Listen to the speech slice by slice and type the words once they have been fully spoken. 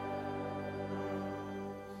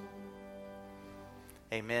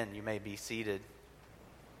Amen. You may be seated.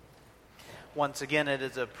 Once again, it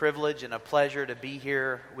is a privilege and a pleasure to be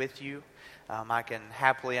here with you. I can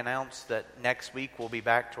happily announce that next week we'll be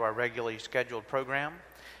back to our regularly scheduled program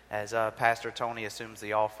as Pastor Tony assumes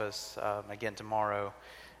the office again tomorrow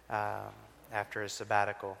after his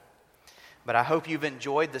sabbatical. But I hope you've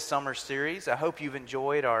enjoyed the summer series. I hope you've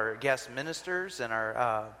enjoyed our guest ministers and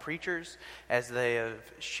our preachers as they have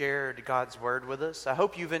shared God's Word with us. I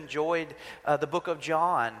hope you've enjoyed the book of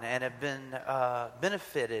John and have been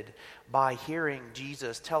benefited by hearing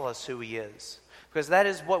Jesus tell us who He is. Because that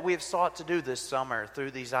is what we've sought to do this summer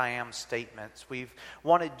through these I am statements. We've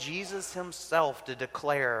wanted Jesus Himself to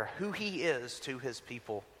declare who He is to His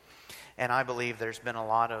people. And I believe there's been a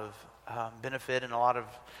lot of benefit and a lot of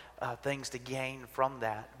things to gain from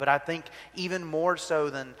that. But I think even more so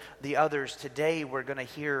than the others, today we're going to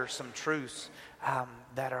hear some truths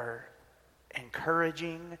that are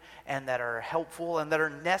encouraging and that are helpful and that are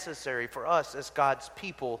necessary for us as God's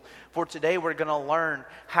people. For today we're going to learn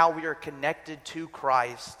how we are connected to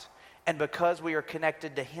Christ. And because we are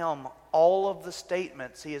connected to Him, all of the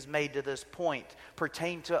statements He has made to this point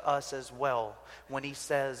pertain to us as well. When He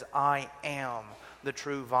says, I am the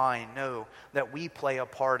true vine, know that we play a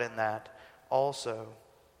part in that also.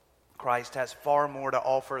 Christ has far more to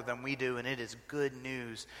offer than we do, and it is good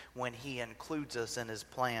news when He includes us in His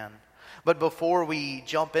plan. But before we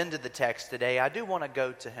jump into the text today, I do want to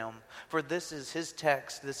go to Him, for this is His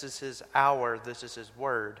text, this is His hour, this is His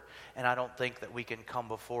word, and I don't think that we can come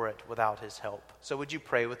before it without His help. So would you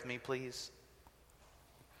pray with me, please?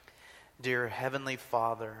 Dear Heavenly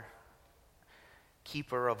Father,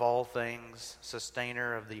 keeper of all things,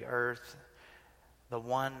 sustainer of the earth, the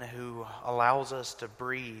one who allows us to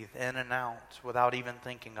breathe in and out without even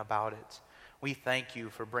thinking about it, we thank You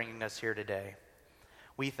for bringing us here today.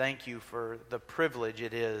 We thank You for the privilege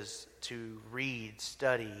it is to read,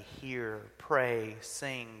 study, hear, pray,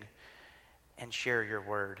 sing, and share Your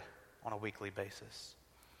word on a weekly basis.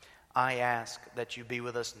 I ask that You be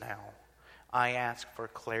with us now. I ask for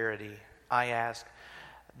clarity. I ask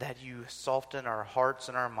that You soften our hearts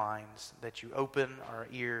and our minds, that You open our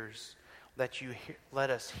ears, that You let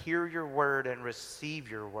us hear Your word and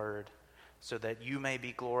receive Your word so that You may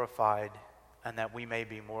be glorified and that we may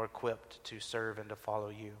be more equipped to serve and to follow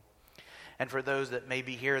You. And for those that may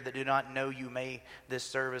be here that do not know You, may this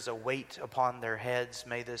serve as a weight upon their heads.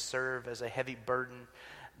 May this serve as a heavy burden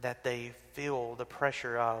that they feel the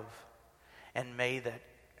pressure of, and may that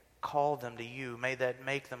call them to You. May that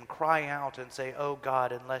make them cry out and say, oh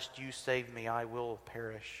God, unless You save me, I will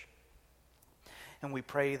perish. And we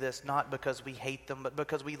pray this not because we hate them, but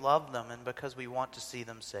because we love them and because we want to see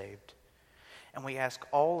them saved. And we ask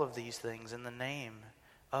all of these things in the name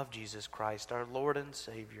of Jesus Christ, our Lord and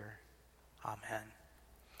Savior. Amen.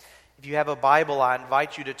 If you have a Bible, I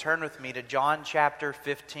invite you to turn with me to John chapter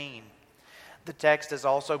 15. The text is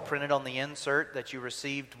also printed on the insert that you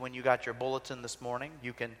received when you got your bulletin this morning.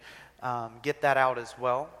 You can get that out as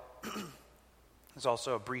well. There's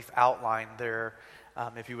also a brief outline there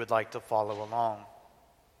if you would like to follow along.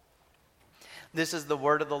 This is the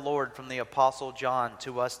word of the Lord from the Apostle John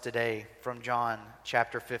to us today from John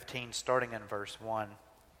chapter 15, starting in verse 1.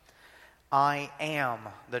 I am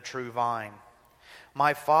the true vine.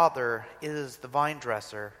 My Father is the vine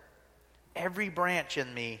dresser. Every branch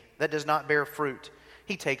in me that does not bear fruit,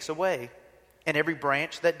 He takes away. And every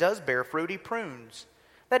branch that does bear fruit, He prunes,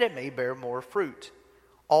 that it may bear more fruit.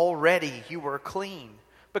 Already you are clean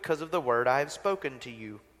because of the word I have spoken to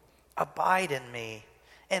you. Abide in me,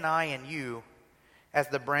 and I in you. As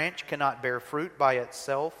the branch cannot bear fruit by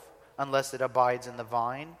itself unless it abides in the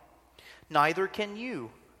vine, neither can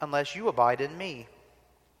you unless you abide in me.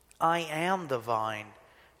 I am the vine,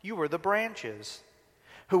 you are the branches.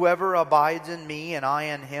 Whoever abides in me and I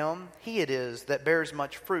in him, he it is that bears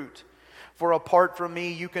much fruit. For apart from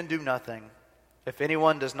me you can do nothing. If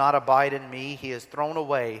anyone does not abide in me, he is thrown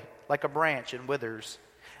away like a branch and withers,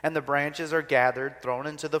 and the branches are gathered, thrown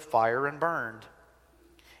into the fire and burned.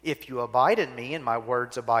 If you abide in me and my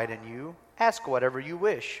words abide in you, ask whatever you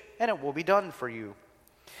wish, and it will be done for you.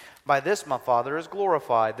 By this my Father is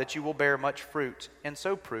glorified, that you will bear much fruit, and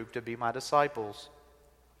so prove to be my disciples.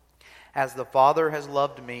 As the Father has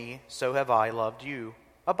loved me, so have I loved you.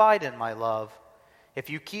 Abide in my love. If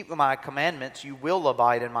you keep my commandments, you will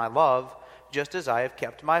abide in my love, just as I have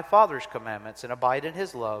kept my Father's commandments and abide in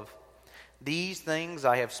His love. These things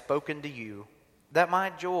I have spoken to you, that my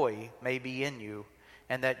joy may be in you,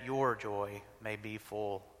 and that your joy may be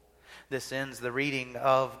full. This ends the reading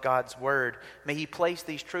of God's Word. May He place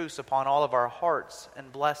these truths upon all of our hearts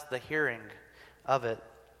and bless the hearing of it.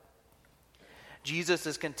 Jesus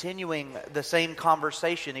is continuing the same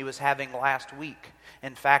conversation he was having last week.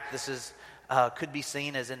 In fact, this is could be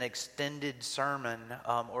seen as an extended sermon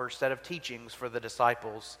or set of teachings for the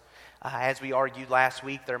disciples. As we argued last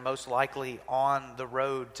week, they're most likely on the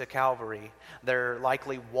road to Calvary. They're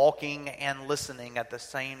likely walking and listening at the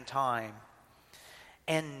same time.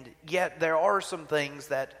 And yet there are some things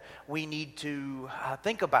that we need to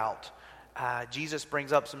think about. Jesus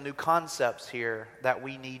brings up some new concepts here that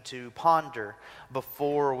we need to ponder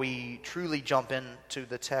before we truly jump into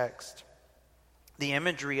the text. The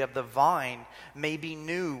imagery of the vine may be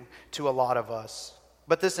new to a lot of us,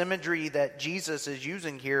 but this imagery that Jesus is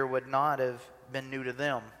using here would not have been new to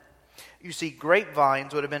them. You see,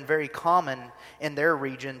 grapevines would have been very common in their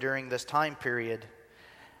region during this time period.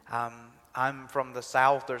 I'm from the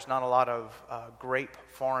South. There's not a lot of grape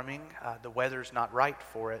farming. The weather's not right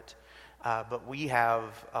for it. But we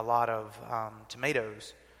have a lot of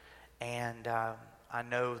tomatoes. And I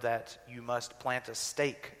know that you must plant a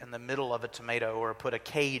stake in the middle of a tomato or put a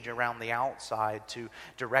cage around the outside to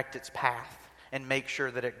direct its path and make sure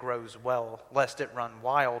that it grows well, lest it run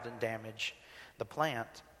wild and damage the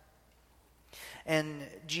plant. And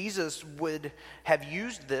Jesus would have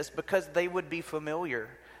used this because they would be familiar.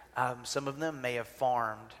 Some of them may have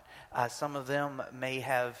farmed. Some of them may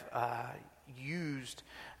have used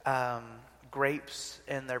grapes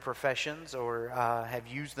in their professions or have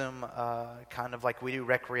used them kind of like we do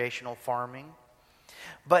recreational farming.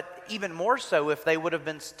 But even more so, if they would have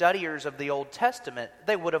been studiers of the Old Testament,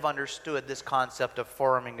 they would have understood this concept of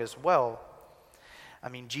farming as well. I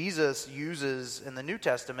mean, Jesus uses in the New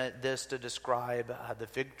Testament this to describe the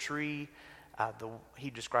fig tree. He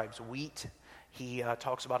describes wheat. He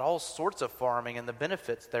talks about all sorts of farming and the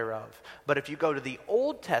benefits thereof. But if you go to the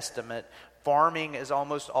Old Testament, farming is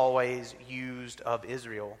almost always used of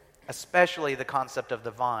Israel, especially the concept of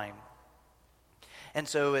the vine. And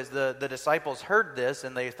so as the disciples heard this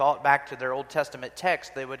and they thought back to their Old Testament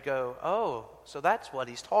text, they would go, oh, so that's what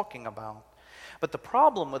he's talking about. But the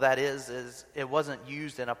problem with that is it wasn't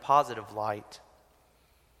used in a positive light.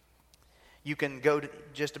 You can go to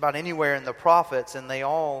just about anywhere in the prophets and they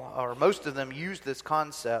all, or most of them, use this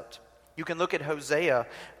concept. You can look at Hosea,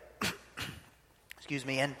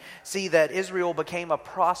 and see that Israel became a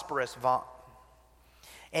prosperous vine.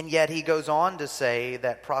 And yet he goes on to say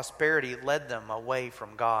that prosperity led them away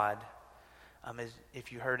from God.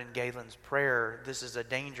 If you heard in Galen's prayer, this is a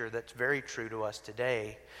danger that's very true to us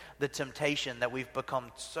today. The temptation that we've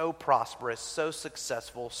become so prosperous, so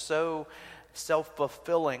successful, so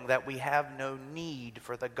self-fulfilling that we have no need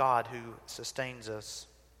for the God who sustains us.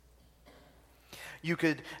 You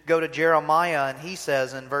could go to Jeremiah and he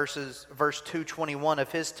says in verse 2:21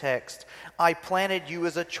 of his text, I planted you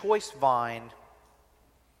as a choice vine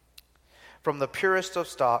from the purest of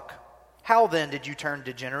stock. How then did you turn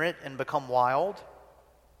degenerate and become wild?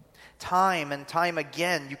 Time and time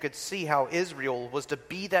again you could see how Israel was to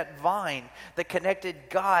be that vine that connected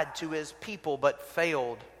God to his people but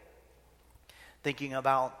failed. Thinking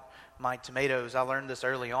about my tomatoes, I learned this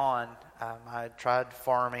early on. I tried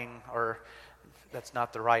farming, or that's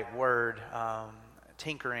not the right word,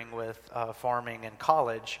 tinkering with farming in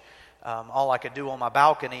college. All I could do on my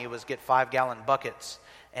balcony was get 5-gallon buckets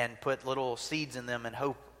and put little seeds in them and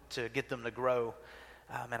hope to get them to grow.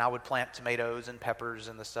 And I would plant tomatoes and peppers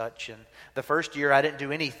and the such. And the first year I didn't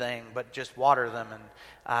do anything but just water them,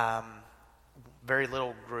 and very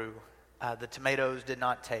little grew. The tomatoes did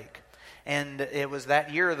not take. And it was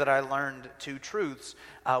that year that I learned two truths.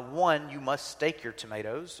 One, you must stake your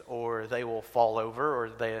tomatoes or they will fall over,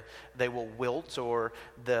 or they will wilt, or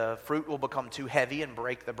the fruit will become too heavy and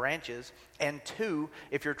break the branches. And two,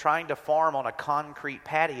 if you're trying to farm on a concrete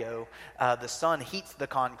patio, the sun heats the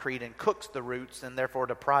concrete and cooks the roots, and therefore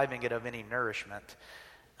depriving it of any nourishment.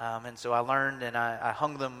 And so I learned, and I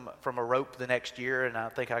hung them from a rope the next year, and I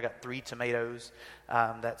think I got 3 tomatoes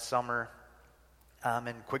that summer.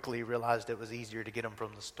 And quickly realized it was easier to get them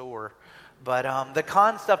from the store. But the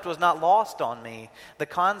concept was not lost on me. The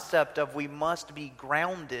concept of we must be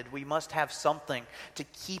grounded. We must have something to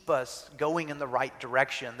keep us going in the right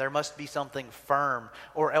direction. There must be something firm,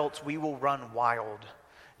 or else we will run wild,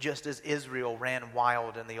 just as Israel ran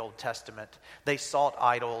wild in the Old Testament. They sought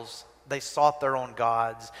idols. They sought their own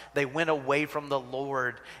gods. They went away from the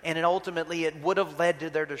Lord. And ultimately it would have led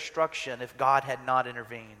to their destruction if God had not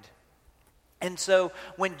intervened. And so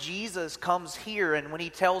when Jesus comes here and when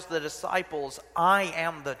he tells the disciples, I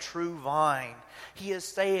am the true vine, he is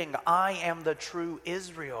saying, I am the true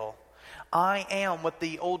Israel. I am what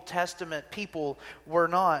the Old Testament people were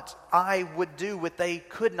not. I would do what they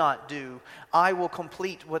could not do. I will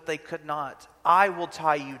complete what they could not. I will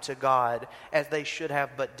tie you to God as they should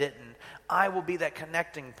have but didn't. I will be that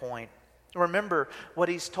connecting point. Remember what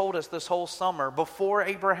he's told us this whole summer. Before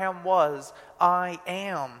Abraham was, I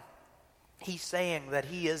am. He's saying that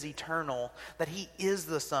he is eternal, that he is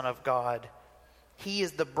the Son of God. He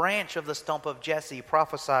is the branch of the stump of Jesse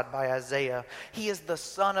prophesied by Isaiah. He is the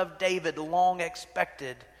Son of David, long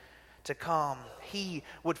expected to come. He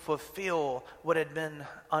would fulfill what had been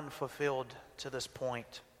unfulfilled to this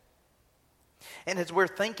point. And as we're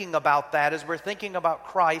thinking about that, as we're thinking about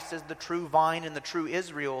Christ as the true vine and the true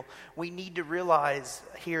Israel, we need to realize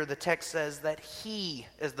here the text says that he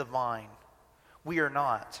is the vine. We are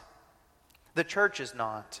not. The church is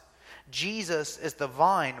not. Jesus is the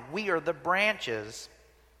vine. We are the branches.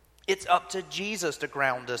 It's up to Jesus to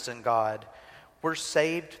ground us in God. We're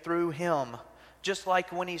saved through him. Just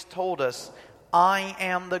like when he's told us, I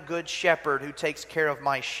am the good shepherd who takes care of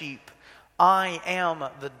my sheep. I am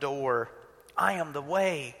the door. I am the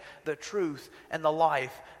way, the truth, and the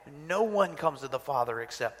life. No one comes to the Father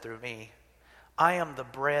except through me. I am the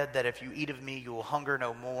bread that if you eat of me, you will hunger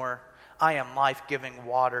no more. I am life-giving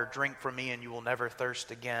water. Drink from me and you will never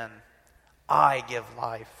thirst again. I give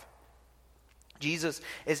life. Jesus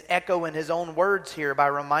is echoing his own words here by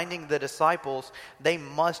reminding the disciples they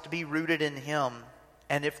must be rooted in him.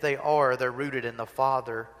 And if they are, they're rooted in the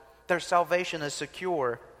Father. Their salvation is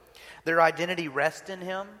secure. Their identity rests in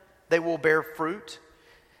him. They will bear fruit.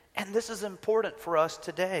 And this is important for us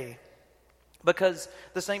today because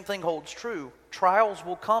the same thing holds true. Trials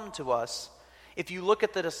will come to us. If you look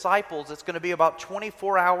at the disciples, it's going to be about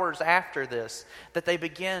 24 hours after this that they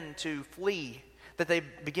begin to flee, that they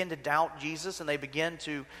begin to doubt Jesus and they begin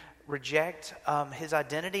to reject his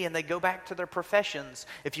identity and they go back to their professions.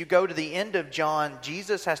 If you go to the end of John,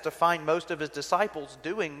 Jesus has to find most of his disciples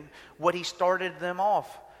doing what he started them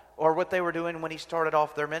off or what they were doing when he started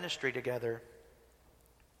off their ministry together.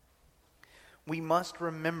 We must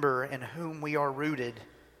remember in whom we are rooted.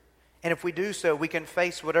 And if we do so, we can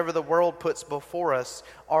face whatever the world puts before us.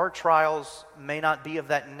 Our trials may not be of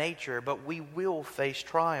that nature, but we will face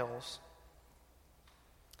trials.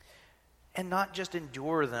 And not just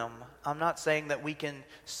endure them. I'm not saying that we can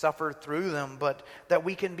suffer through them, but that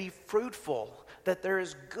we can be fruitful. That there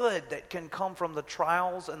is good that can come from the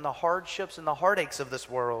trials and the hardships and the heartaches of this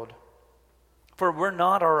world. For we're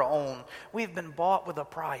not our own. We've been bought with a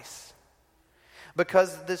price.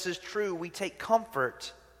 Because this is true, we take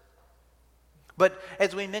comfort. But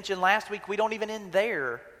as we mentioned last week, we don't even end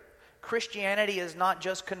there. Christianity is not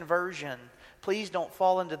just conversion. Please don't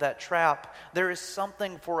fall into that trap. There is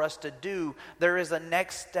something for us to do. There is a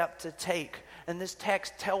next step to take. And this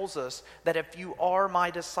text tells us that if you are my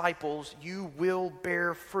disciples, you will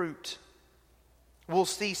bear fruit. We'll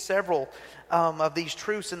see several of these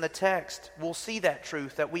truths in the text. We'll see that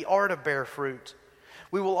truth, that we are to bear fruit.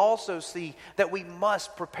 We will also see that we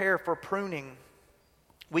must prepare for pruning.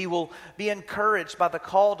 We will be encouraged by the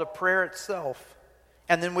call to prayer itself.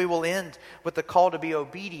 And then we will end with the call to be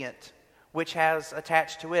obedient, which has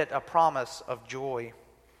attached to it a promise of joy.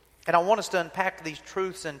 And I want us to unpack these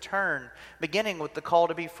truths in turn, beginning with the call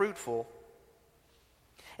to be fruitful.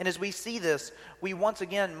 And as we see this, we once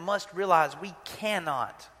again must realize we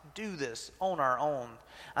cannot do this on our own.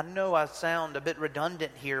 I know I sound a bit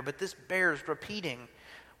redundant here, but this bears repeating.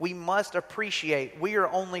 We must appreciate we are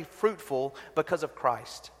only fruitful because of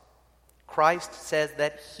Christ. Christ says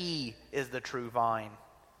that he is the true vine.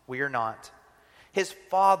 We are not. His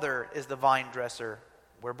Father is the vine dresser.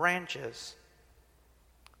 We're branches.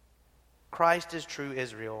 Christ is true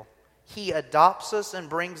Israel. He adopts us and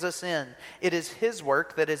brings us in. It is his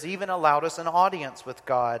work that has even allowed us an audience with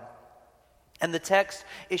God. And the text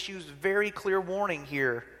issues very clear warning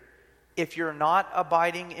here. If you're not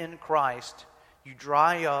abiding in Christ, you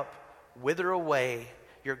dry up, wither away,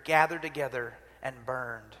 you're gathered together and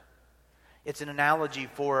burned. It's an analogy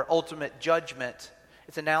for ultimate judgment.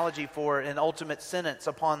 It's an analogy for an ultimate sentence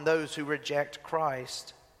upon those who reject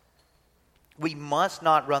Christ. We must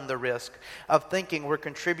not run the risk of thinking we're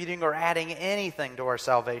contributing or adding anything to our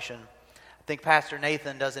salvation. I think Pastor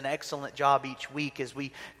Nathan does an excellent job each week as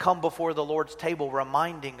we come before the Lord's table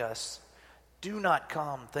reminding us, do not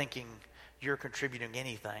come thinking you're contributing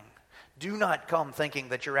anything. Do not come thinking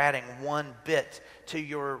that you're adding one bit to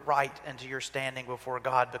your right and to your standing before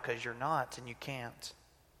God, because you're not and you can't.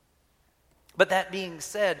 But that being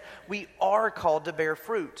said, we are called to bear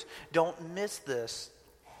fruit. Don't miss this.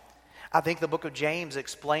 I think the book of James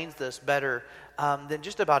explains this better than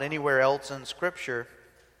just about anywhere else in Scripture.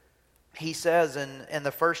 He says in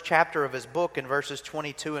the first chapter of his book, in verses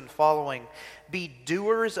 22 and following, "Be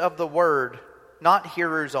doers of the word, not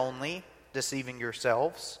hearers only, deceiving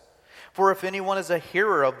yourselves. For if anyone is a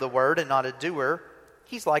hearer of the word and not a doer,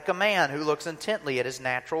 he's like a man who looks intently at his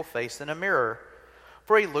natural face in a mirror.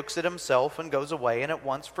 For he looks at himself and goes away and at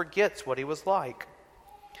once forgets what he was like.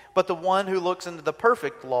 But the one who looks into the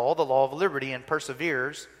perfect law, the law of liberty, and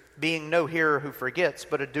perseveres, being no hearer who forgets,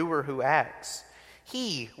 but a doer who acts,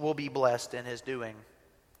 he will be blessed in his doing."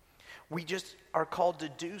 We just are called to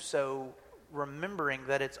do so, remembering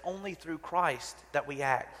that it's only through Christ that we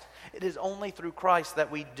act. It is only through Christ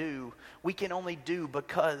that we do. We can only do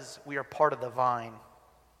because we are part of the vine.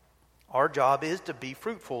 Our job is to be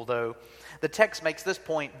fruitful, though. The text makes this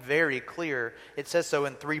point very clear. It says so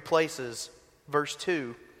in 3 places. Verse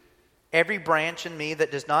 2, "Every branch in me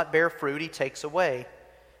that does not bear fruit he takes away,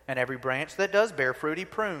 and every branch that does bear fruit he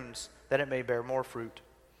prunes, that it may bear more fruit."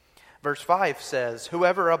 Verse 5 says,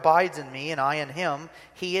 "Whoever abides in me and I in him,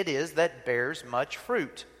 he it is that bears much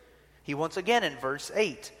fruit." He once again in verse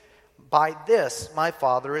 8, "By this my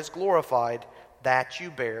Father is glorified, that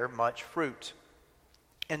you bear much fruit."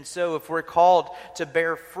 And so if we're called to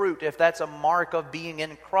bear fruit, if that's a mark of being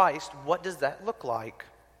in Christ, what does that look like?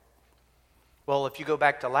 Well, if you go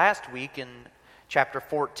back to last week in chapter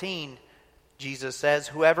 14, Jesus says,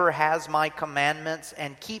 "Whoever has my commandments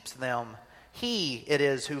and keeps them, he it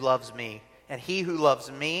is who loves me. And he who loves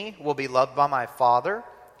me will be loved by my Father,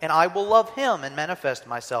 and I will love him and manifest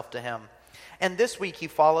myself to him." And this week he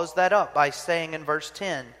follows that up by saying in verse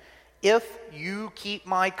 10, "If you keep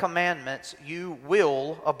my commandments, you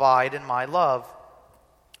will abide in my love."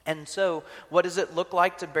 And so, what does it look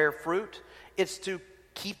like to bear fruit? It's to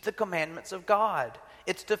keep the commandments of God.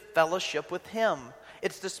 It's to fellowship with him.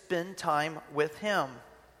 It's to spend time with him.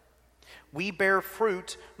 We bear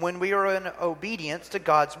fruit when we are in obedience to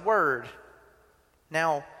God's word.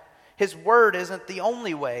 Now, his word isn't the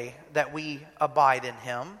only way that we abide in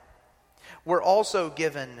him. We're also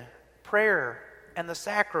given prayer and the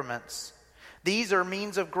sacraments. These are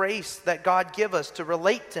means of grace that God gives us to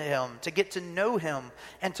relate to him, to get to know him,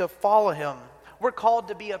 and to follow him. We're called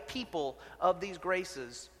to be a people of these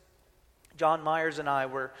graces. John Myers and I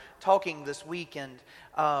were talking this week, and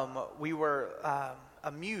we were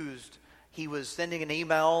amused. He was sending an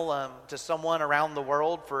email to someone around the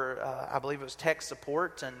world for, I believe it was tech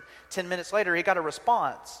support, and 10 minutes later he got a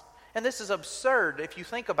response. And this is absurd if you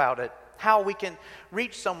think about it, how we can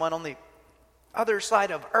reach someone on the other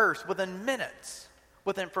side of earth within minutes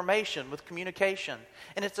with information, with communication.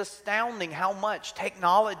 And it's astounding how much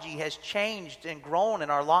technology has changed and grown in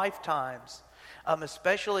our lifetimes,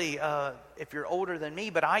 especially if you're older than me.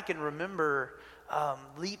 But I can remember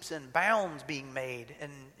leaps and bounds being made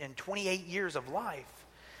in 28 years of life.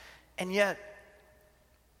 And yet,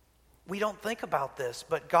 we don't think about this,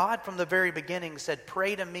 but God from the very beginning said,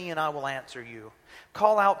 "Pray to me and I will answer you.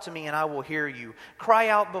 Call out to me and I will hear you. Cry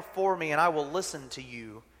out before me and I will listen to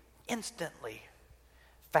you." Instantly.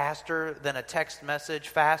 Faster than a text message,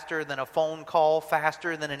 faster than a phone call,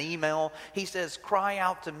 faster than an email. He says, "Cry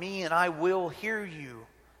out to me and I will hear you."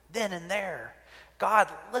 Then and there.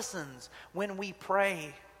 God listens when we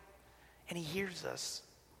pray and he hears us.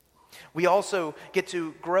 We also get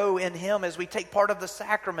to grow in him as we take part of the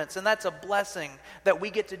sacraments, and that's a blessing that we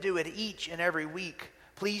get to do it each and every week.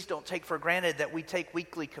 Please don't take for granted that we take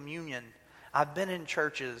weekly communion. I've been in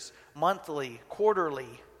churches monthly,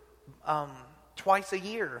 quarterly, twice a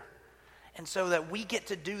year. And so that we get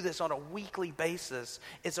to do this on a weekly basis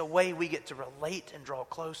is a way we get to relate and draw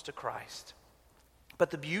close to Christ. But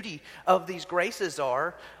the beauty of these graces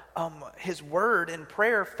are his word and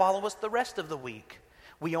prayer follow us the rest of the week.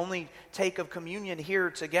 We only take of communion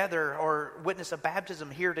here together or witness a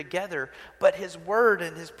baptism here together, but his word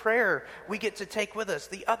and his prayer we get to take with us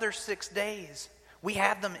the other 6 days. We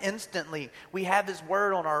have them instantly. We have his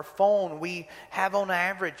word on our phone. We have on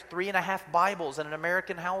average 3.5 Bibles in an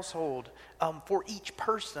American household for each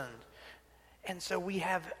person. And so we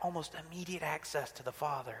have almost immediate access to the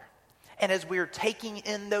Father. And as we're taking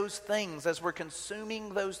in those things, as we're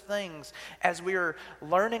consuming those things, as we're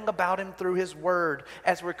learning about him through his word,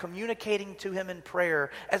 as we're communicating to him in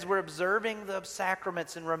prayer, as we're observing the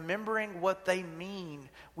sacraments and remembering what they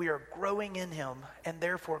mean, we are growing in him and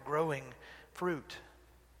therefore growing fruit.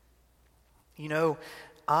 You know,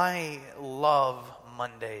 I love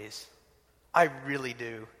Mondays. I really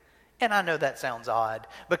do. And I know that sounds odd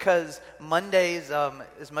because Mondays,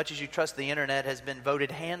 as much as you trust the internet, has been voted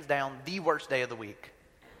hands down the worst day of the week.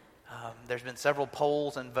 There's been several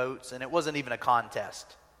polls and votes, and it wasn't even a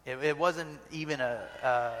contest. It wasn't even and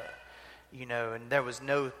there was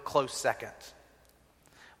no close second.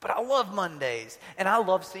 But I love Mondays, and I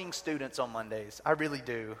love seeing students on Mondays. I really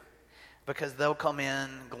do, because they'll come in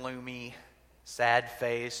gloomy,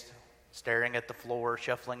 sad-faced, staring at the floor,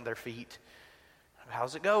 shuffling their feet.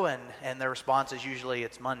 How's it going? And their response is usually,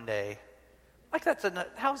 it's Monday. Like,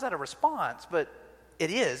 how's that a response? But it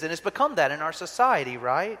is, and it's become that in our society,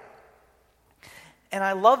 right? And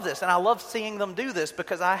I love this, and I love seeing them do this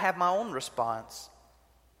because I have my own response.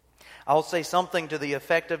 I'll say something to the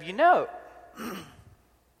effect of, if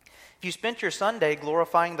you spent your Sunday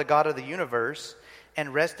glorifying the God of the universe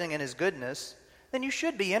and resting in His goodness, then you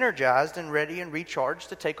should be energized and ready and recharged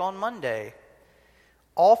to take on Monday.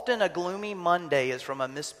 Often a gloomy Monday is from a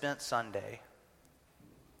misspent Sunday.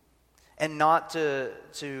 And not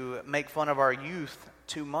to make fun of our youth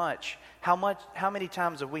too much, how many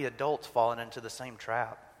times have we adults fallen into the same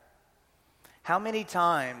trap? How many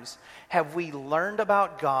times have we learned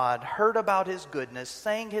about God, heard about His goodness,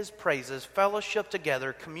 sang His praises, fellowship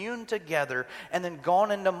together, communed together, and then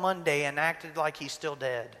gone into Monday and acted like He's still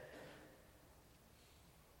dead?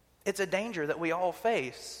 It's a danger that we all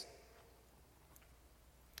face.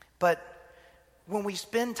 But when we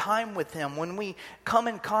spend time with Him, when we come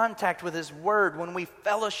in contact with His Word, when we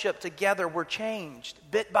fellowship together, we're changed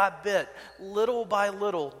bit by bit, little by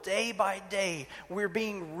little, day by day. We're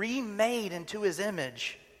being remade into His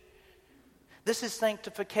image. This is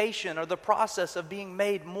sanctification, or the process of being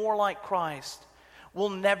made more like Christ. We'll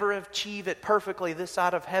never achieve it perfectly this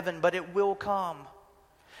side of heaven, but it will come.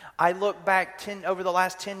 I look back over the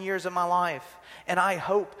last 10 years of my life, and I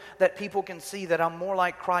hope that people can see that I'm more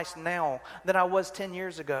like Christ now than I was 10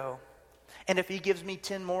 years ago. And if He gives me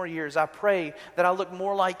 10 more years, I pray that I look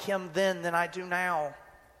more like Him then than I do now.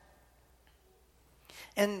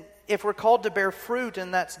 And if we're called to bear fruit,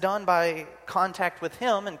 and that's done by contact with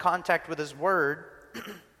Him and contact with His Word,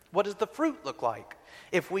 what does the fruit look like?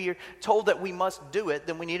 If we are told that we must do it,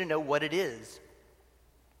 then we need to know what it is.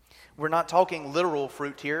 We're not talking literal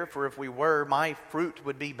fruit here, for if we were, my fruit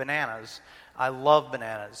would be bananas. I love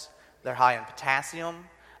bananas. They're high in potassium.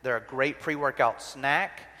 They're a great pre-workout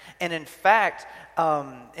snack. And in fact,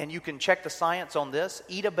 and you can check the science on this,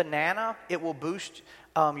 eat a banana, it will boost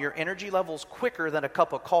your energy levels quicker than a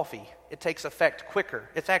cup of coffee. It takes effect quicker.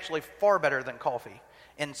 It's actually far better than coffee.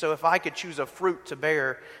 And so if I could choose a fruit to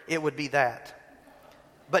bear, it would be that.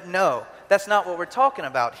 But no, that's not what we're talking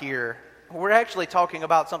about here. We're actually talking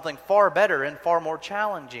about something far better and far more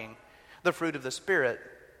challenging, the fruit of the Spirit.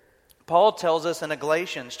 Paul tells us in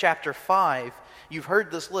Galatians chapter 5, you've heard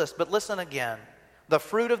this list, but listen again. The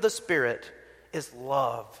fruit of the Spirit is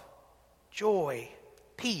love, joy,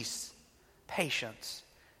 peace, patience,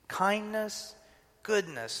 kindness,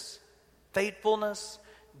 goodness, faithfulness,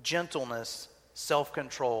 gentleness,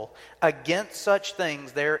 self-control. Against such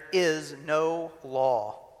things there is no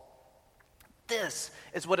law. This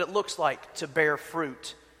is what it looks like to bear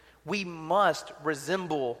fruit. We must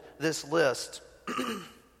resemble this list.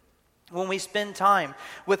 When we spend time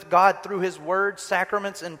with God through His Word,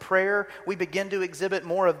 sacraments, and prayer, we begin to exhibit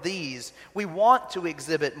more of these. We want to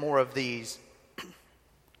exhibit more of these.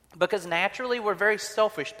 Because naturally, we're very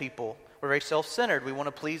selfish people. We're very self-centered. We want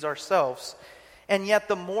to please ourselves. And yet,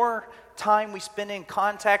 the more time we spend in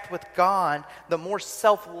contact with God, the more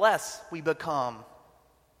selfless we become.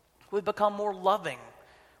 We become more loving.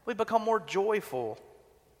 We become more joyful.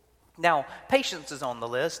 Now, patience is on the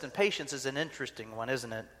list, and patience is an interesting one,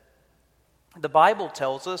 isn't it? The Bible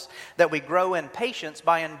tells us that we grow in patience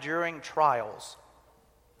by enduring trials.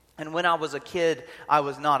 And when I was a kid, I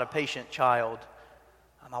was not a patient child.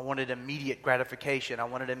 I wanted immediate gratification. I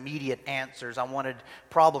wanted immediate answers. I wanted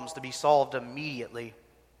problems to be solved immediately.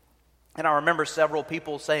 And I remember several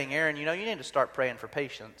people saying, Aaron, you need to start praying for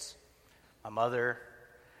patience. My mother,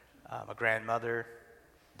 my grandmother,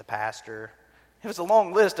 the pastor. It was a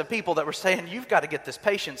long list of people that were saying, you've got to get this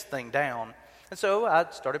patience thing down. And so I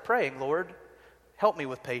started praying, Lord, help me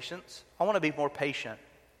with patience. I want to be more patient.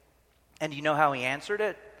 And you know how He answered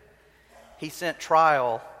it? He sent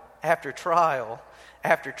trial after trial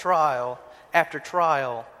after trial after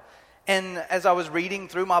trial. And as I was reading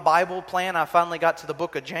through my Bible plan, I finally got to the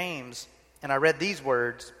book of James, and I read these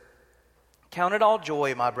words. Count it all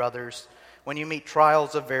joy, my brothers, when you meet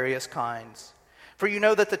trials of various kinds. For you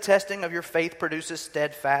know that the testing of your faith produces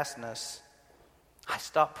steadfastness. I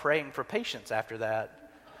stopped praying for patience after that.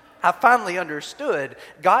 I finally understood.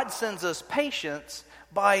 God sends us patience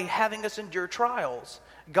by having us endure trials.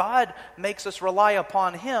 God makes us rely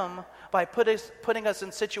upon Him by putting us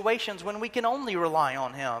in situations when we can only rely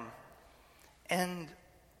on Him. And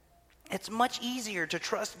It's much easier to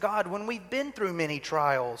trust God when we've been through many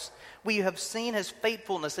trials. We have seen His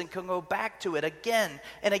faithfulness and can go back to it again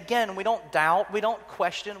and again. We don't doubt, we don't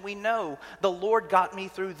question, we know the Lord got me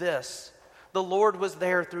through this. The Lord was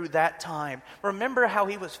there through that time. Remember how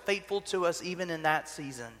He was faithful to us even in that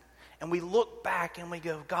season. And we look back and we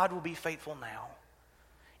go, God will be faithful now.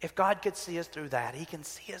 If God could see us through that, He can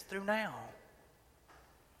see us through now.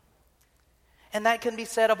 And that can be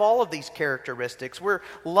said of all of these characteristics. We're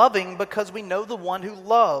loving because we know the one who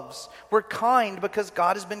loves. We're kind because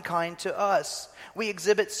God has been kind to us. We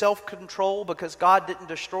exhibit self-control because God didn't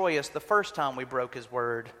destroy us the first time we broke His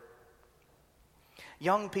word.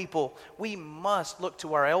 Young people, we must look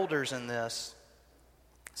to our elders in this.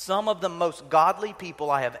 Some of the most godly people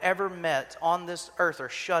I have ever met on this earth are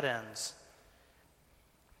shut-ins.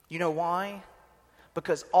 You know why?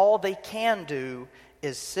 Because all they can do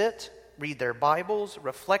is sit, read their Bibles,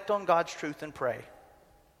 reflect on God's truth, and pray.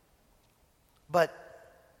 But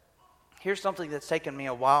here's something that's taken me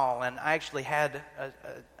a while, and I actually had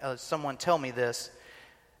someone tell me this.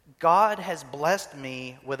 God has blessed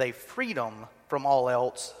me with a freedom from all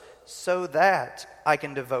else so that I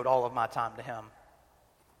can devote all of my time to Him.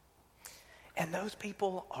 And those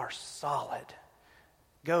people are solid.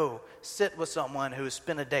 Go sit with someone who has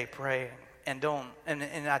spent a day praying, and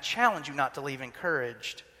I challenge you not to leave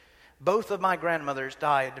encouraged. Both of my grandmothers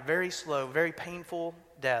died very slow, very painful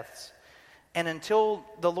deaths. And until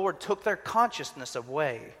the Lord took their consciousness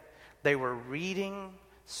away, they were reading,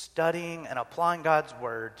 studying, and applying God's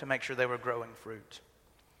word to make sure they were growing fruit.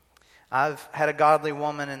 I've had a godly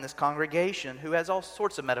woman in this congregation who has all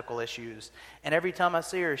sorts of medical issues. And every time I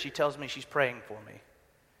see her, she tells me she's praying for me.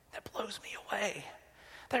 That blows me away.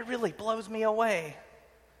 That really blows me away.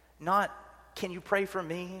 Not, can you pray for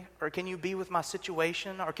me? Or can you be with my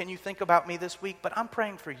situation? Or can you think about me this week? But I'm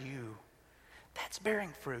praying for you. That's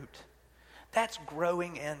bearing fruit. That's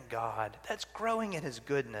growing in God. That's growing in His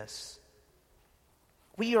goodness.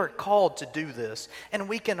 We are called to do this, and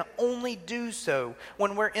we can only do so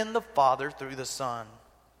when we're in the Father through the Son.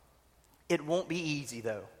 It won't be easy,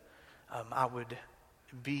 though. I would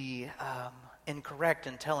be incorrect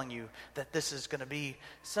in telling you that this is going to be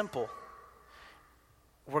simple.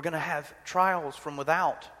 We're going to have trials from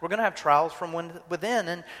without. We're going to have trials from within,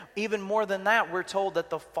 and even more than that, we're told that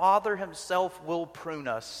the Father Himself will prune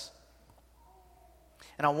us.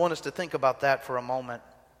 And I want us to think about that for a moment.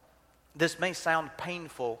 This may sound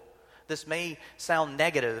painful. This may sound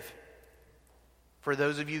negative. For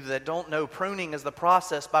those of you that don't know, pruning is the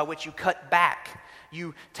process by which you cut back.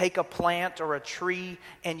 You take a plant or a tree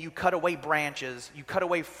and you cut away branches, you cut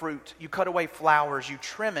away fruit, you cut away flowers, you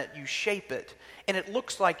trim it, you shape it. And it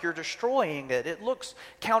looks like you're destroying it. It looks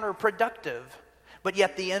counterproductive. But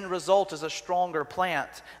yet the end result is a stronger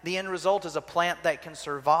plant. The end result is a plant that can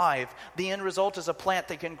survive. The end result is a plant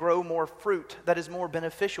that can grow more fruit, that is more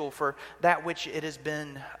beneficial for that which it has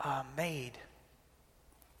been made.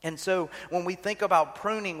 And so when we think about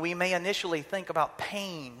pruning, we may initially think about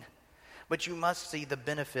pain, but you must see the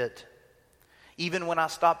benefit. Even when I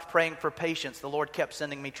stopped praying for patience, the Lord kept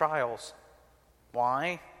sending me trials.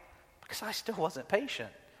 Why? Because I still wasn't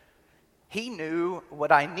patient. He knew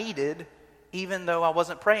what I needed, even though I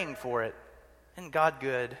wasn't praying for it. And God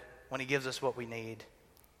good when He gives us what we need.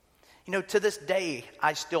 You know, to this day,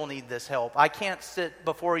 I still need this help. I can't sit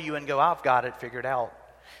before you and go, I've got it figured out.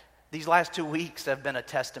 These last 2 weeks have been a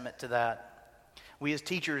testament to that. We as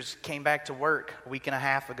teachers came back to work a week and a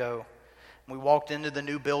half ago. We walked into the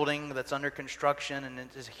new building that's under construction, and it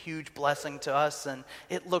is a huge blessing to us. And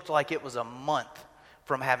it looked like it was a month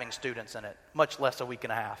from having students in it, much less a week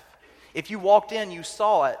and a half. If you walked in, you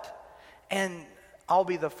saw it. And I'll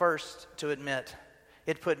be the first to admit,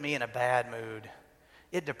 it put me in a bad mood.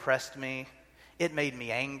 It depressed me. It made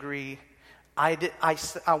me angry. I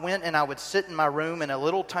went and I would sit in my room in a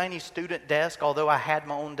little tiny student desk, although I had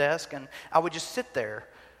my own desk, and I would just sit there.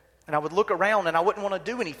 And I would look around and I wouldn't want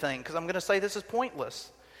to do anything because I'm going to say this is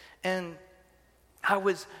pointless. And I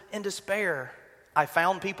was in despair. I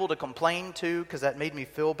found people to complain to because that made me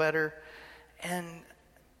feel better. And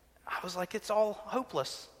I was like, it's all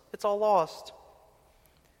hopeless. It's all lost.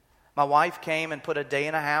 My wife came and put a day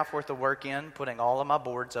and a half worth of work in, putting all of my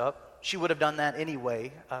boards up. She would have done that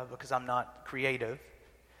anyway because I'm not creative.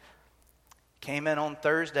 Came in on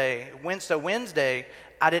Thursday. Wednesday,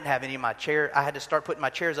 I didn't have any of my chairs. I had to start putting my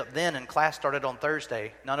chairs up then, and class started on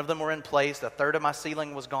Thursday. None of them were in place. A third of my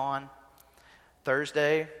ceiling was gone.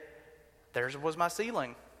 Thursday, there was my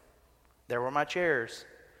ceiling. There were my chairs.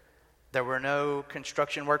 There were no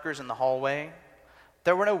construction workers in the hallway.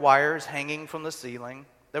 There were no wires hanging from the ceiling.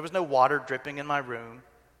 There was no water dripping in my room.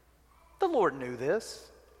 The Lord knew this.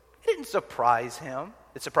 It didn't surprise him.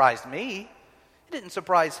 It surprised me. It didn't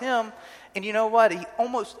surprise him. And you know what? He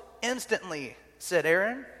almost instantly said,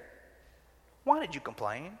 Aaron, why did you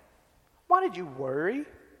complain? Why did you worry?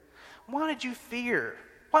 Why did you fear?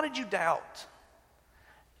 Why did you doubt?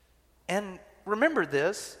 And remember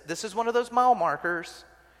this. This is one of those mile markers.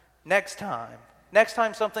 Next time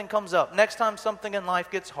something comes up, next time something in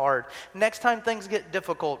life gets hard, next time things get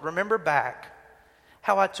difficult, remember back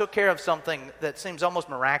how I took care of something that seems almost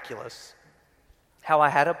miraculous, how I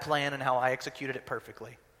had a plan and how I executed it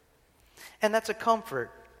perfectly. And that's a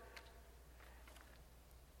comfort.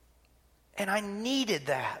 And I needed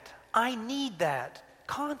that. I need that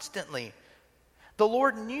constantly. The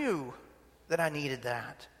Lord knew that I needed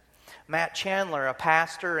that. Matt Chandler, a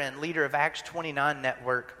pastor and leader of Acts 29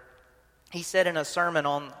 Network, he said in a sermon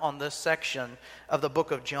on this section of the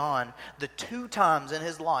book of John, the 2 times in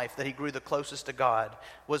his life that he grew the closest to God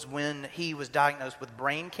was when he was diagnosed with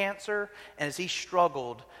brain cancer and as he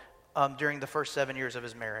struggled during the first 7 years of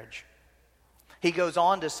his marriage. He goes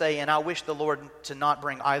on to say, and I wish the Lord to not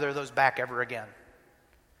bring either of those back ever again.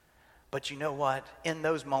 But you know what? In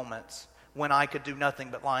those moments, when I could do nothing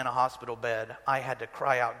but lie in a hospital bed, I had to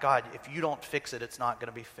cry out, God, if you don't fix it, it's not going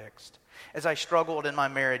to be fixed. As I struggled in my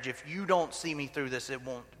marriage, if you don't see me through this, it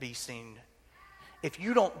won't be seen. If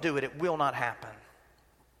you don't do it, it will not happen.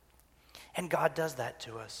 And God does that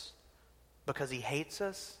to us. Because he hates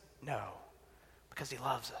us? No. Because he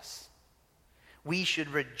loves us. We should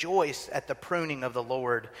rejoice at the pruning of the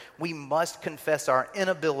Lord. We must confess our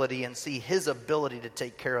inability and see his ability to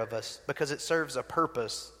take care of us because it serves a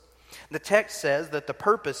purpose. The text says that the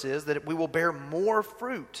purpose is that we will bear more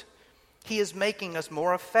fruit. He is making us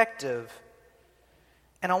more effective.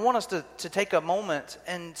 And I want us to take a moment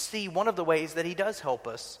and see one of the ways that he does help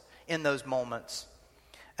us in those moments.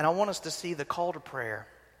 And I want us to see the call to prayer.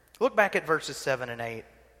 Look back at verses 7 and 8.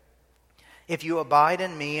 If you abide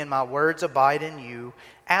in me and my words abide in you,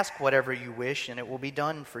 ask whatever you wish and it will be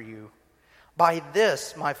done for you. By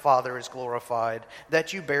this my Father is glorified,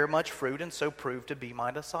 that you bear much fruit and so prove to be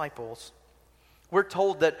my disciples. We're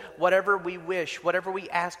told that whatever we wish, whatever we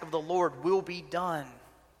ask of the Lord will be done.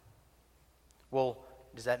 Well,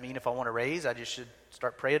 does that mean if I want to raise, I just should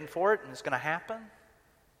start praying for it and it's going to happen?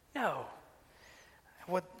 No.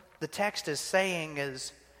 What the text is saying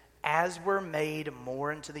is, as we're made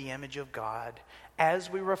more into the image of God,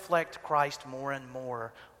 as we reflect Christ more and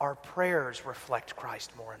more, our prayers reflect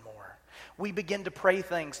Christ more and more. We begin to pray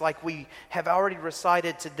things like we have already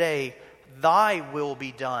recited today, thy will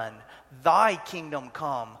be done, thy kingdom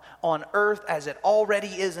come on earth as it already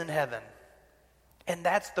is in heaven. And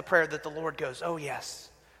that's the prayer that the Lord goes, oh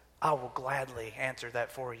yes, I will gladly answer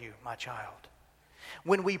that for you, my child.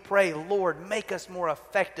 When we pray, Lord, make us more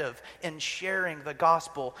effective in sharing the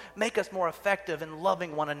gospel. Make us more effective in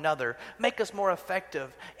loving one another. Make us more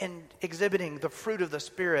effective in exhibiting the fruit of the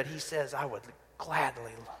Spirit. He says, I would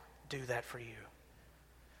gladly do that for you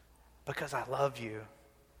because I love you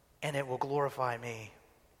and it will glorify me.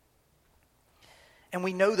 And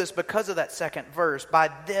we know this because of that second verse. By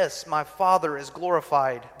this my Father is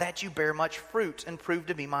glorified, that you bear much fruit and prove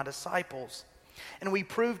to be my disciples. And we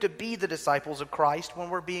prove to be the disciples of Christ when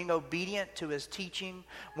we're being obedient to his teaching,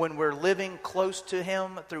 when we're living close to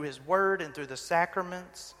him through his word and through the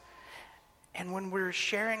sacraments, and when we're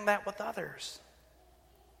sharing that with others.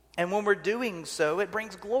 And when we're doing so, it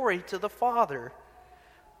brings glory to the Father,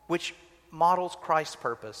 which models Christ's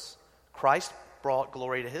purpose. Christ brought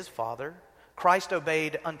glory to his Father. Christ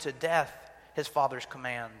obeyed unto death his Father's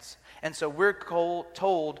commands. And so we're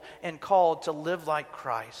told and called to live like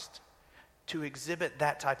Christ, to exhibit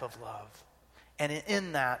that type of love. And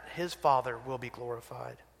in that, his Father will be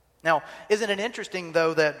glorified. Now, isn't it interesting,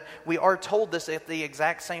 though, that we are told this at the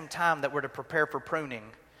exact same time that we're to prepare for pruning?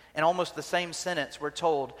 In almost the same sentence, we're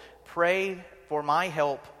told, pray for my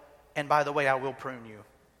help, and by the way, I will prune you.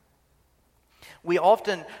 We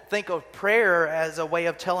often think of prayer as a way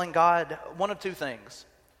of telling God one of two things: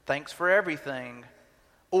 thanks for everything,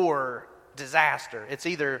 or disaster. It's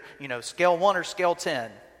either, scale 1 or scale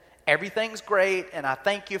 10. Everything's great, and I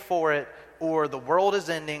thank you for it, or the world is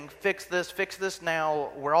ending, fix this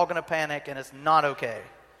now, we're all going to panic, and it's not okay.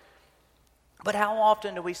 But how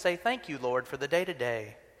often do we say, thank you, Lord, for the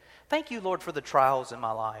day-to-day? Thank you, Lord, for the trials in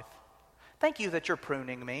my life. Thank you that you're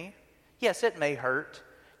pruning me. Yes, it may hurt.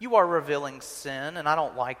 You are revealing sin, and I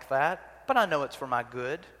don't like that, but I know it's for my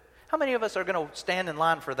good. How many of us are going to stand in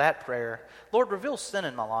line for that prayer? Lord, reveal sin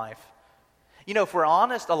in my life. If we're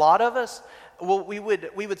honest, a lot of us, we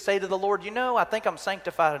would say to the Lord, I think I'm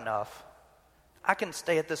sanctified enough. I can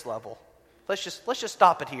stay at this level. Let's just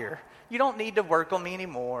stop it here. You don't need to work on me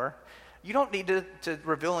anymore. You don't need to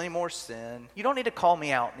reveal any more sin. You don't need to call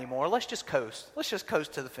me out anymore. Let's just coast. Let's just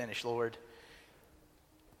coast to the finish, Lord.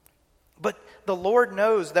 But the Lord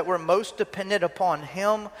knows that we're most dependent upon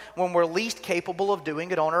Him when we're least capable of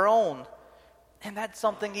doing it on our own. And that's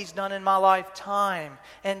something He's done in my life time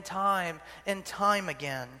and time and time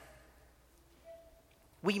again.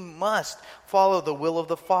 We must follow the will of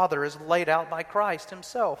the Father as laid out by Christ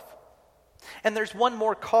Himself. And there's one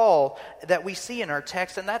more call that we see in our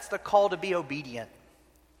text, and that's the call to be obedient.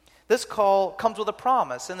 This call comes with a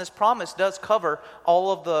promise, and this promise does cover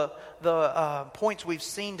all of the points we've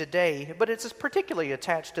seen today, but it's particularly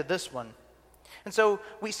attached to this one. And so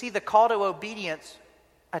we see the call to obedience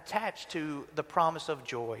attached to the promise of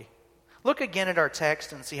joy. Look again at our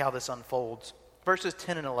text and see how this unfolds. Verses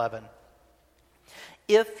 10 and 11.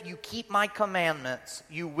 If you keep my commandments,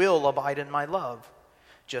 you will abide in my love,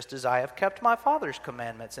 just as I have kept my Father's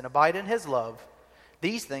commandments and abide in His love.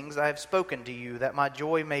 These things I have spoken to you, that my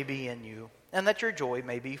joy may be in you, and that your joy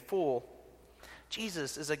may be full.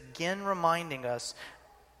 Jesus is again reminding us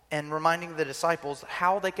and reminding the disciples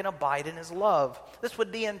how they can abide in His love. This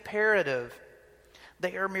would be imperative.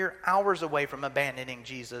 They are mere hours away from abandoning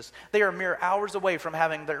Jesus. They are mere hours away from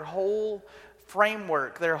having their whole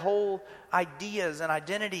framework, their whole ideas and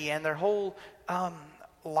identity, and their whole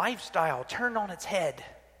lifestyle turned on its head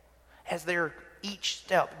as they're each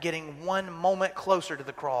step getting one moment closer to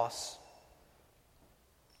the cross.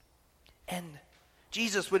 And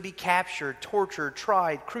Jesus would be captured, tortured,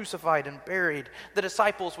 tried, crucified, and buried. The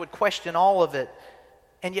disciples would question all of it.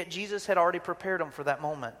 And yet Jesus had already prepared them for that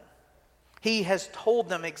moment. He has told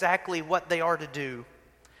them exactly what they are to do.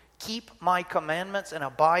 Keep my commandments and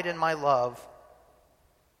abide in my love.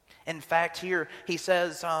 In fact, here he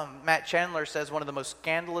says, Matt Chandler says one of the most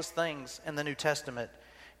scandalous things in the New Testament.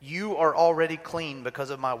 You are already clean because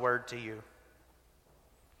of my word to you.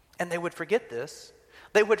 And they would forget this.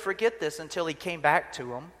 They would forget this until he came back to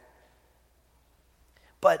them.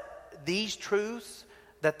 But these truths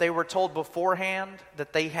that they were told beforehand,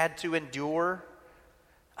 that they had to endure,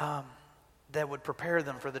 that would prepare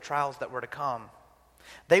them for the trials that were to come.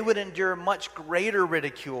 They would endure much greater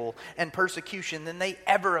ridicule and persecution than they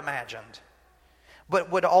ever imagined,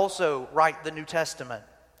 but would also write the New Testament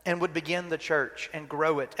and would begin the church and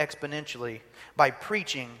grow it exponentially by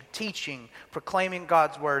preaching, teaching, proclaiming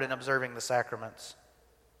God's word, and observing the sacraments.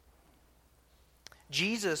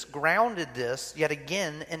 Jesus grounded this yet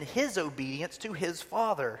again in His obedience to His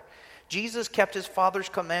Father. Jesus kept His Father's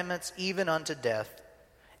commandments even unto death.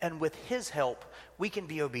 And with His help, we can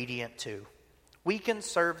be obedient too. We can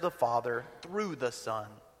serve the Father through the Son.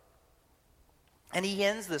 And He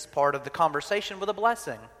ends this part of the conversation with a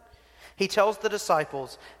blessing. He tells the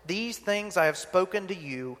disciples, these things I have spoken to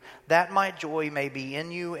you, that my joy may be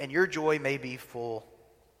in you and your joy may be full.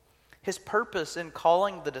 His purpose in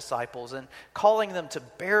calling the disciples and calling them to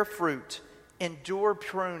bear fruit, endure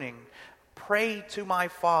pruning, pray to my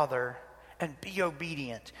Father, and be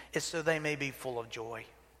obedient is so they may be full of joy.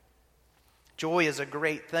 Joy is a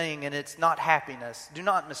great thing, and it's not happiness. Do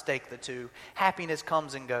not mistake the two. Happiness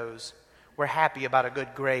comes and goes. We're happy about a good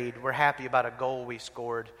grade. We're happy about a goal we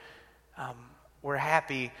scored. We're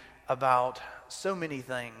happy about so many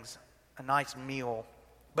things, a nice meal.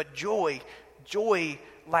 But joy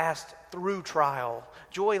lasts through trial.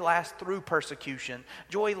 Joy lasts through persecution.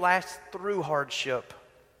 Joy lasts through hardship.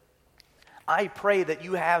 I pray that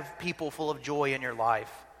you have people full of joy in your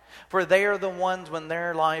life. For they are the ones when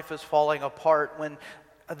their life is falling apart, when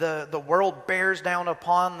the world bears down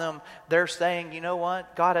upon them, they're saying, you know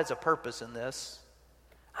what? God has a purpose in this.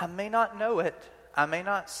 I may not know it. I may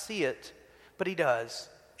not see it, but He does.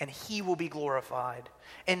 And He will be glorified.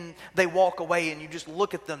 And they walk away and you just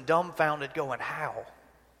look at them dumbfounded going, how?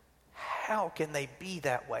 How can they be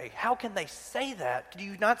that way? How can they say that? Do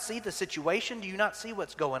you not see the situation? Do you not see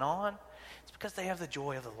what's going on? It's because they have the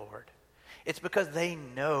joy of the Lord. It's because they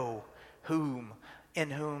know in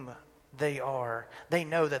whom they are. They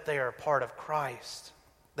know that they are a part of Christ.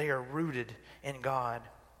 They are rooted in God.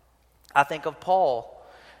 I think of Paul.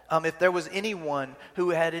 If there was anyone who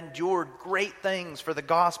had endured great things for the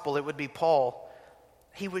gospel, it would be Paul.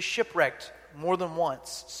 He was shipwrecked more than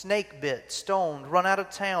once, snake bit, stoned, run out of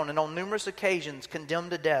town, and on numerous occasions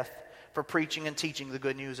condemned to death for preaching and teaching the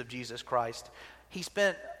good news of Jesus Christ. He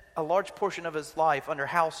spent a large portion of his life under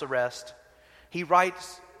house arrest. He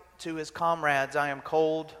writes to his comrades, I am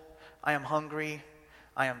cold, I am hungry,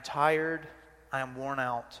 I am tired, I am worn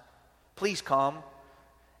out. Please come.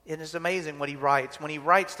 It is amazing what he writes. When he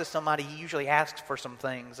writes to somebody, he usually asks for some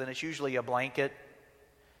things, and it's usually a blanket,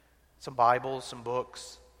 some Bibles, some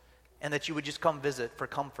books, and that you would just come visit for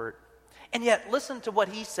comfort. And yet, listen to what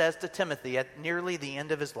he says to Timothy at nearly the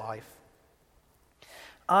end of his life.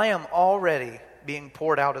 I am already being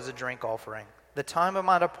poured out as a drink offering. The time of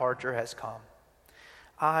my departure has come.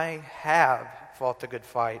 I have fought the good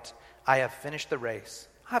fight. I have finished the race.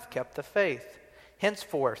 I've kept the faith.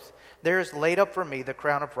 Henceforth, there is laid up for me the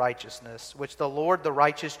crown of righteousness, which the Lord, the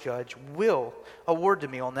righteous judge, will award to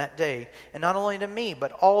me on that day, and not only to me,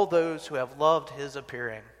 but all those who have loved his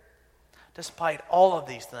appearing. Despite all of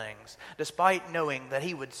these things, despite knowing that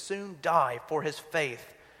he would soon die for his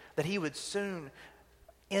faith, that he would soon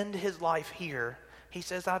end his life here, he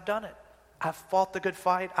says, I've done it. I've fought the good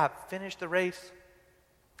fight. I've finished the race.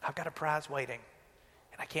 I've got a prize waiting,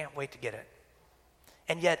 and I can't wait to get it.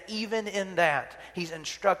 And yet, even in that, he's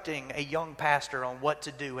instructing a young pastor on what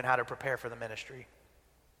to do and how to prepare for the ministry.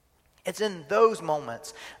 It's in those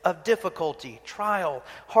moments of difficulty, trial,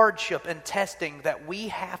 hardship, and testing that we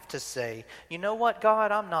have to say, you know what,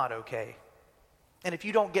 God, I'm not okay. And if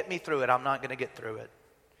you don't get me through it, I'm not going to get through it.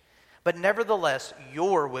 But nevertheless,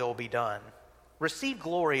 your will be done. Receive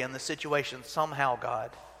glory in the situation somehow, God.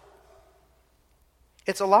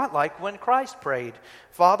 It's a lot like when Christ prayed,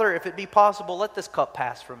 Father, if it be possible, let this cup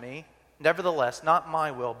pass from me. Nevertheless, not my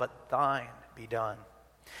will, but thine be done.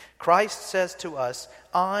 Christ says to us,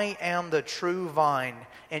 I am the true vine,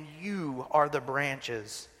 and you are the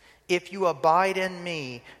branches. If you abide in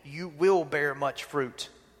me, you will bear much fruit.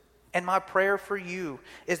 And my prayer for you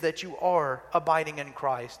is that you are abiding in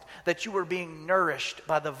Christ, that you are being nourished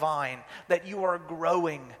by the vine, that you are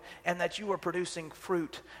growing, and that you are producing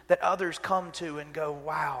fruit that others come to and go,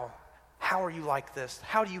 wow, how are you like this?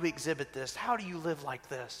 How do you exhibit this? How do you live like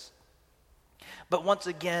this? But once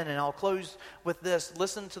again, and I'll close with this,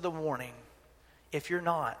 listen to the warning. If you're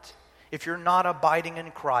not abiding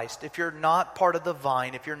in Christ, if you're not part of the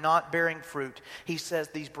vine, if you're not bearing fruit, he says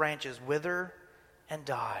these branches wither and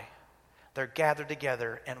die. They're gathered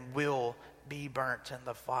together and will be burnt in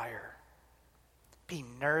the fire. Be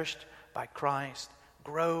nourished by Christ.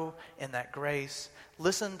 Grow in that grace.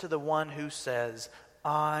 Listen to the one who says,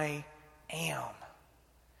 I am.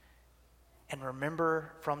 And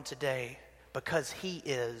remember from today, because he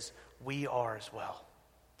is, we are as well.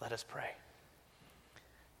 Let us pray.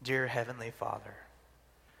 Dear Heavenly Father,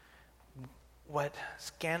 what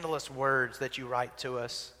scandalous words that you write to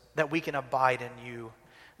us, that we can abide in you,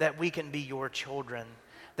 that we can be your children,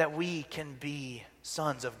 that we can be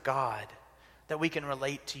sons of God, that we can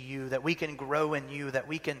relate to you, that we can grow in you, that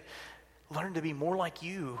we can learn to be more like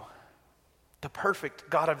you, the perfect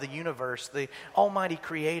God of the universe, the almighty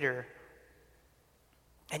creator.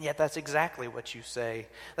 And yet that's exactly what you say.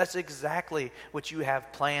 That's exactly what you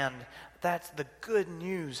have planned. That's the good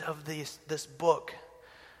news of this book.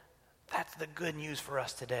 That's the good news for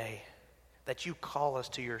us today, that you call us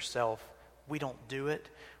to yourself. We don't do it.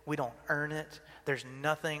 We don't earn it. There's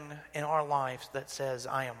nothing in our lives that says,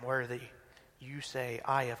 I am worthy. You say,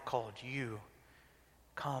 I have called you.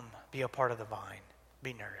 Come, be a part of the vine.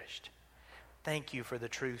 Be nourished. Thank you for the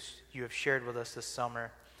truths you have shared with us this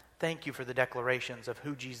summer. Thank you for the declarations of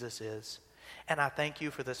who Jesus is. And I thank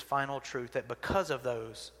you for this final truth that because of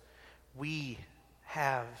those, we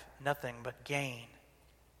have nothing but gain.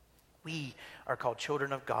 We are called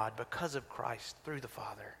children of God because of Christ through the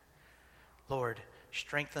Father. Lord,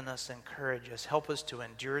 strengthen us, encourage us, help us to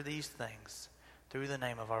endure these things through the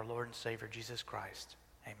name of our Lord and Savior, Jesus Christ.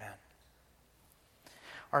 Amen.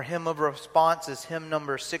 Our hymn of response is hymn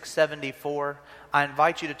number 674. I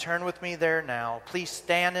invite you to turn with me there now. Please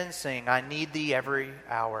stand and sing, I Need Thee Every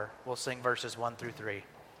Hour. We'll sing verses 1 through 3.